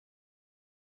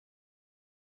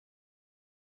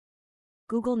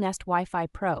Google Nest Wi-Fi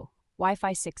Pro,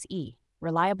 Wi-Fi 6E,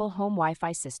 reliable home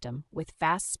Wi-Fi system with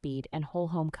fast speed and whole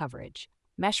home coverage.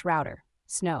 Mesh router,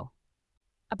 Snow.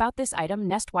 About this item,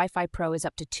 Nest Wi-Fi Pro is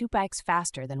up to 2x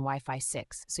faster than Wi-Fi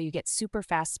 6, so you get super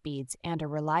fast speeds and a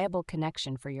reliable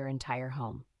connection for your entire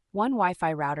home. One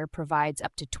Wi-Fi router provides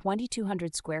up to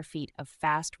 2,200 square feet of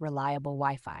fast, reliable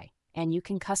Wi-Fi, and you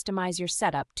can customize your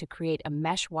setup to create a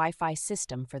mesh Wi-Fi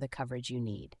system for the coverage you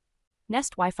need.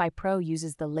 Nest Wi-Fi Pro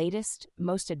uses the latest,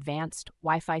 most advanced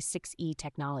Wi-Fi 6E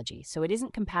technology, so it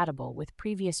isn't compatible with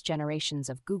previous generations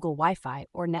of Google Wi-Fi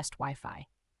or Nest Wi-Fi.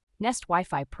 Nest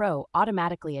Wi-Fi Pro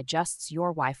automatically adjusts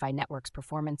your Wi-Fi network's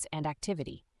performance and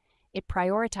activity. It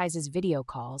prioritizes video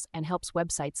calls and helps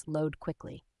websites load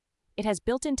quickly. It has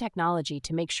built-in technology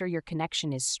to make sure your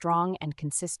connection is strong and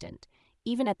consistent,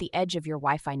 even at the edge of your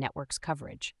Wi-Fi network's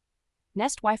coverage.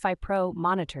 Nest Wi-Fi Pro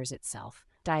monitors itself,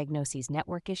 diagnoses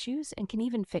network issues, and can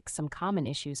even fix some common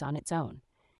issues on its own.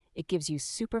 It gives you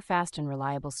super fast and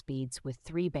reliable speeds with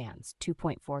 3 bands,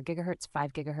 2.4 GHz,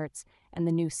 5 GHz, and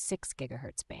the new 6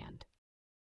 GHz band.